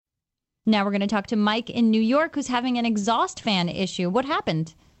Now we're going to talk to Mike in New York, who's having an exhaust fan issue. What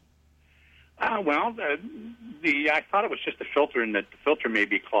happened? I thought it was just the filter, and that the filter may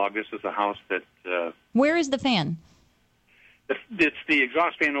be clogged. This is a house that... Where is the fan? It's the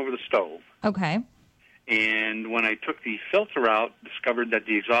exhaust fan over the stove. Okay. And when I took the filter out, discovered that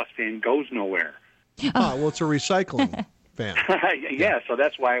the exhaust fan goes nowhere. Well, it's a recycling fan. Yeah, so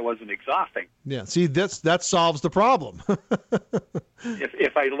that's why it wasn't exhausting. Yeah, see, that solves the problem.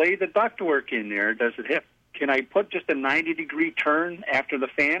 If I lay the ductwork in there, can I put just a 90-degree turn after the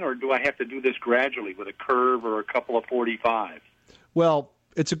fan, or do I have to do this gradually with a curve or a couple of 45s? Well,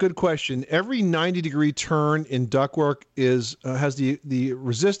 it's a good question. Every 90-degree turn in ductwork has the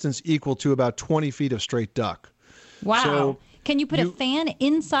resistance equal to about 20 feet of straight duct. Wow. So can you put a fan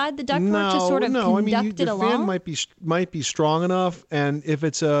inside the ductwork to sort of conduct it along? The fan might be strong enough, and if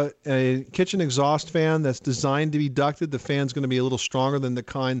it's a kitchen exhaust fan that's designed to be ducted, the fan's going to be a little stronger than the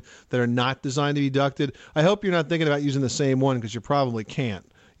kind that are not designed to be ducted. I hope you're not thinking about using the same one, because you probably can't.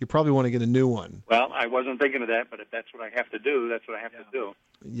 You probably want to get a new one. Well, I wasn't thinking of that, but if that's what I have to do, that's what I have to do.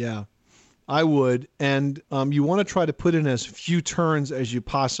 Yeah, I would. And you want to try to put in as few turns as you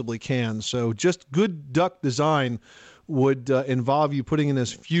possibly can. So just good duct design would involve you putting in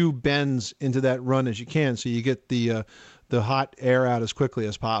as few bends into that run as you can, so you get the hot air out as quickly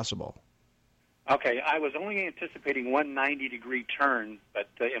as possible. Okay, I was only anticipating one 90-degree turn, but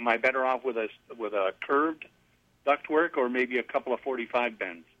am I better off with a curved ductwork or maybe a couple of 45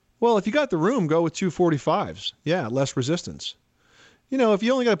 bends? Well, if you got the room, go with 245s. Yeah, less resistance. If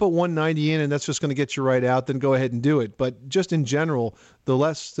you only got to put 190 in and that's just going to get you right out, then go ahead and do it. But just in general,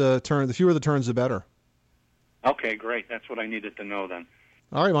 the fewer the turns, the better. Okay, great. That's what I needed to know then.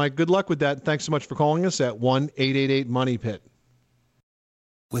 All right, Mike. Good luck with that. Thanks so much for calling us at 1-888-MONEY-PIT.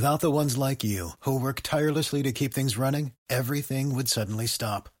 Without the ones like you, who work tirelessly to keep things running, everything would suddenly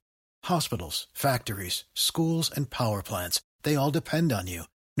stop. Hospitals, factories, schools, and power plants, they all depend on you.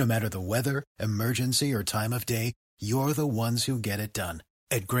 No matter the weather, emergency, or time of day, you're the ones who get it done.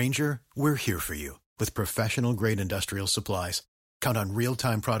 At Grainger, we're here for you with professional-grade industrial supplies. Count on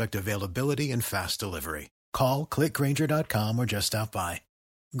real-time product availability and fast delivery. Call, click Grainger.com, or just stop by.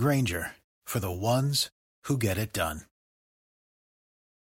 Grainger, for the ones who get it done.